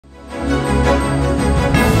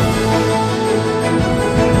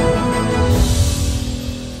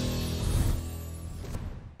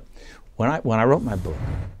When I wrote my book,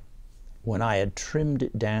 when I had trimmed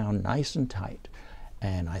it down nice and tight,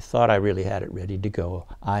 and I thought I really had it ready to go,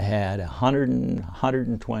 I had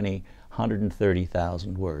 120,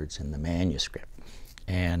 130,000 words in the manuscript.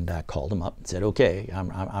 And I called him up and said, okay,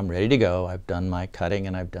 I'm ready to go. I've done my cutting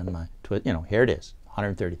and I've done my, here it is,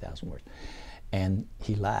 130,000 words. And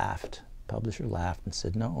he laughed, publisher laughed and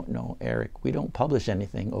said, no, Eric, we don't publish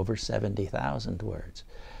anything over 70,000 words.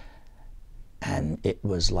 And it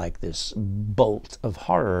was like this bolt of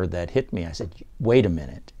horror that hit me. I said, wait a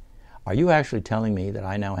minute. Are you actually telling me that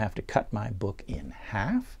I now have to cut my book in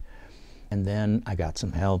half? And then I got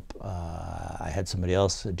some help. I had somebody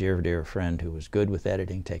else, a dear friend who was good with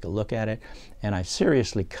editing, take a look at it. And I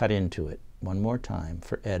seriously cut into it one more time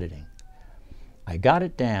for editing. I got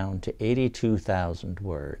it down to 82,000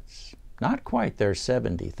 words. Not quite their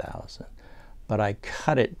 70,000. But I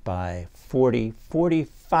cut it by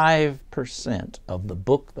 45% of the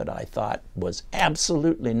book that I thought was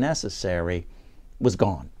absolutely necessary was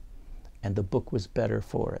gone. And the book was better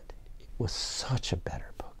for it. It was such a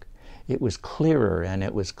better book. It was clearer and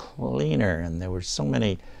it was cleaner and there were so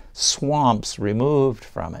many swamps removed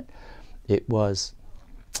from it. It was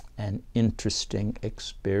an interesting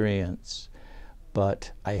experience,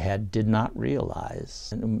 but I did not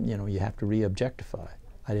realize, you have to re-objectify.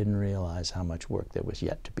 I didn't realize how much work there was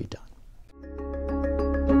yet to be done.